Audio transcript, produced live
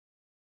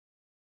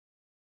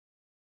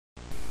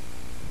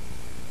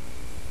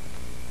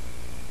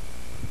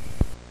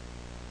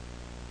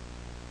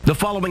The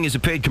following is a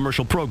paid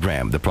commercial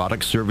program. The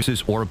products,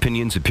 services, or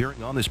opinions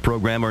appearing on this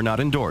program are not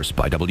endorsed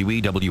by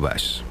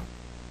WEWS.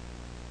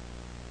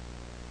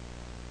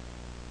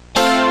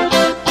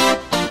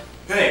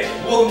 Hey,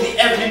 welcome to the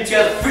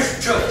Imtiaz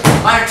official church.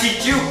 I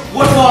teach you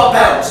what it's all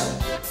about.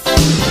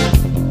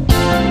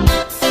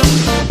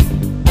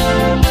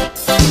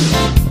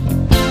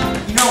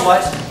 You know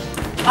what?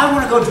 I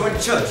want to go join the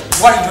church.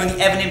 Why don't you join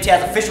the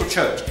Imtiaz official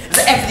church? It's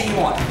everything you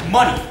want.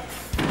 Money.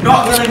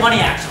 Not really money,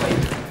 actually.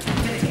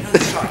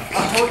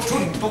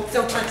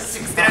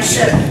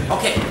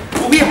 Okay,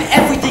 well, we have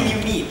everything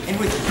you need, and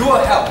with your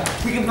help,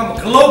 we can become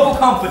a global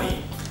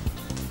company.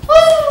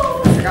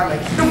 Woo!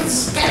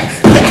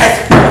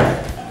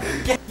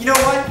 You know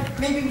what?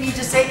 Maybe me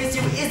just saying this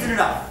to you isn't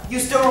enough. You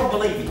still don't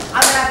believe me.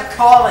 I'm gonna have to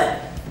call in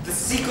the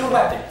secret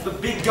weapon, the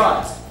big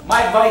guns,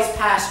 my vice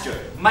pastor,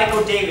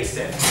 Michael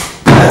Davidson.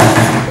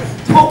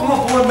 Talk him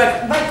up, boy,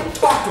 Michael,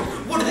 talk to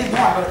him. What do they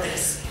want about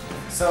this?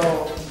 So,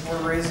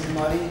 we're raising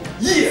money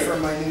for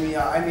my new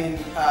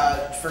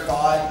Miata, for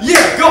God.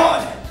 Yeah,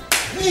 God!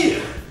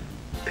 Yeah!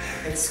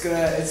 It's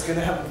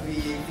gonna have a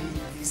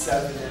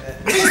V7 in it.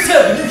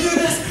 V7, you hear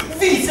this?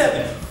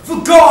 V7! For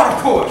God,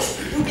 of course!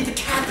 It'll be the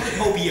Catholic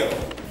mobile.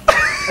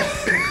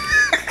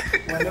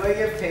 When do I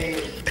get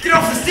paid? Get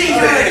off the stage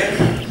already!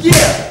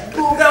 Yeah!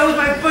 Well, that was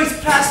my vice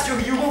pastor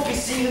you won't be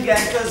seeing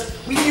again because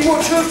we need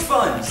more church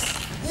funds.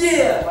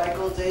 Yeah!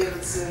 Michael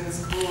Davidson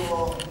is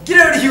cool. Get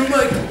out of here,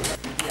 Michael!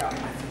 Yeah, I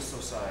feel so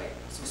sorry.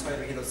 So sorry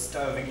to hear those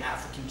starving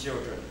African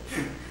children.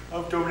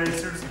 I'm donating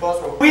as soon as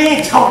possible. We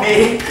ain't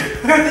donating!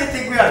 They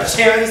think we are a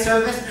charity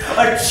service?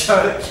 A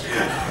church?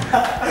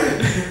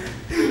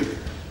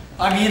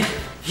 I mean,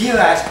 here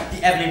at the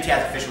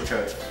Imtiaz official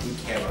church, we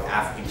care about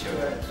African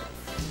children.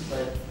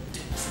 But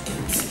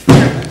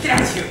Get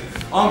out of here!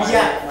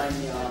 Yeah. my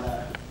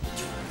Miata.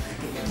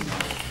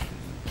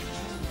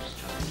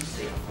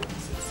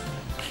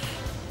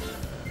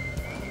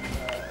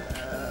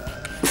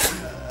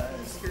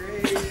 It's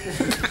great.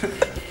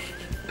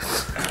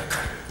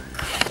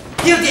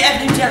 Here at the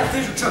Imtiaz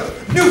official church,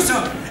 new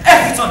sermon,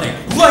 every Sunday,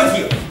 right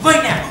here,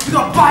 right now. We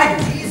got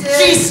Bible,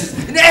 Jesus,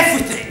 and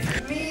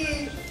everything.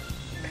 Me.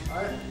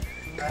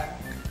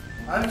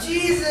 I'm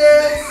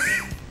Jesus.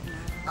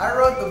 I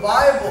wrote the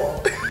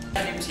Bible.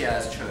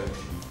 Imtiaz church.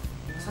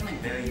 Something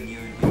very new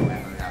and new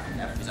ever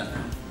happened every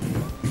Sunday.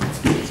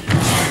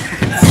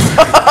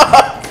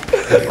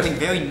 Something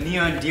very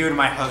near and dear to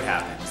my heart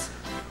happens.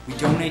 We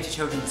donate to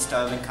children in the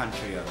starving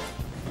country of.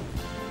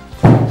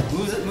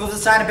 Move the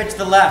sign a bit to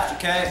the left,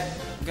 okay?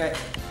 Okay.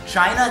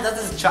 China? That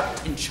is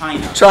in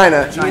China.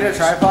 China. You need a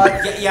tripod?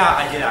 Yeah,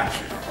 I did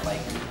actually.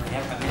 Like,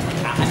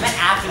 I meant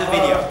after the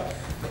video.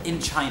 But in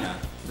China,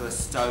 there are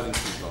starving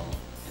people,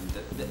 and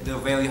they're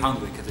very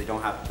hungry because they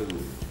don't have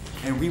food,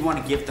 and we want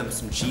to give them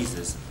some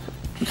cheeses.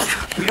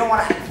 We don't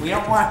want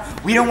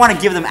to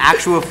give them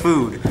actual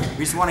food.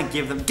 We just want to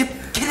give them. Get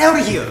out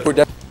of here.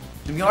 The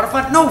Miata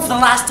fund? No, for the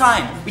last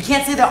time. We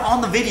can't say that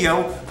on the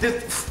video.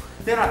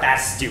 They're not that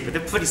stupid.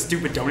 They're pretty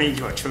stupid donating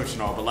to our church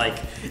and all, but like,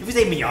 if we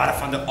say Miata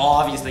fund, they're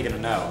obviously gonna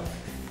know.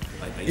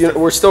 Like,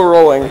 We're still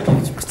rolling.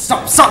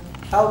 Stop!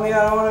 Help me,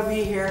 I don't want to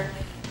be here.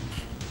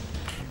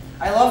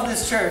 I love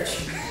this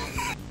church.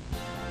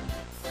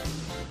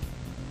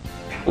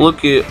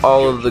 Look at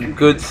all of the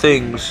good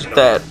things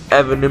that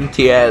Evan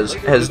Imtiaz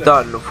has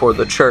done for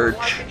the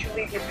church,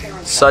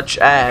 such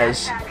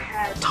as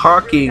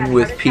talking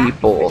with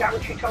people,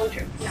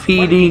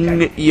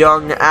 feeding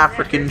young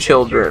African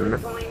children,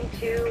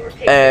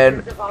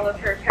 and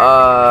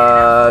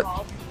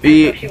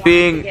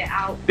being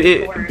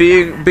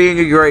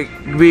a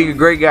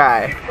great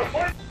guy.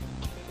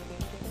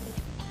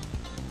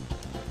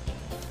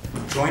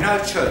 Join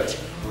our church,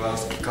 or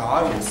else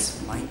God will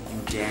smite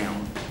you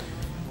down.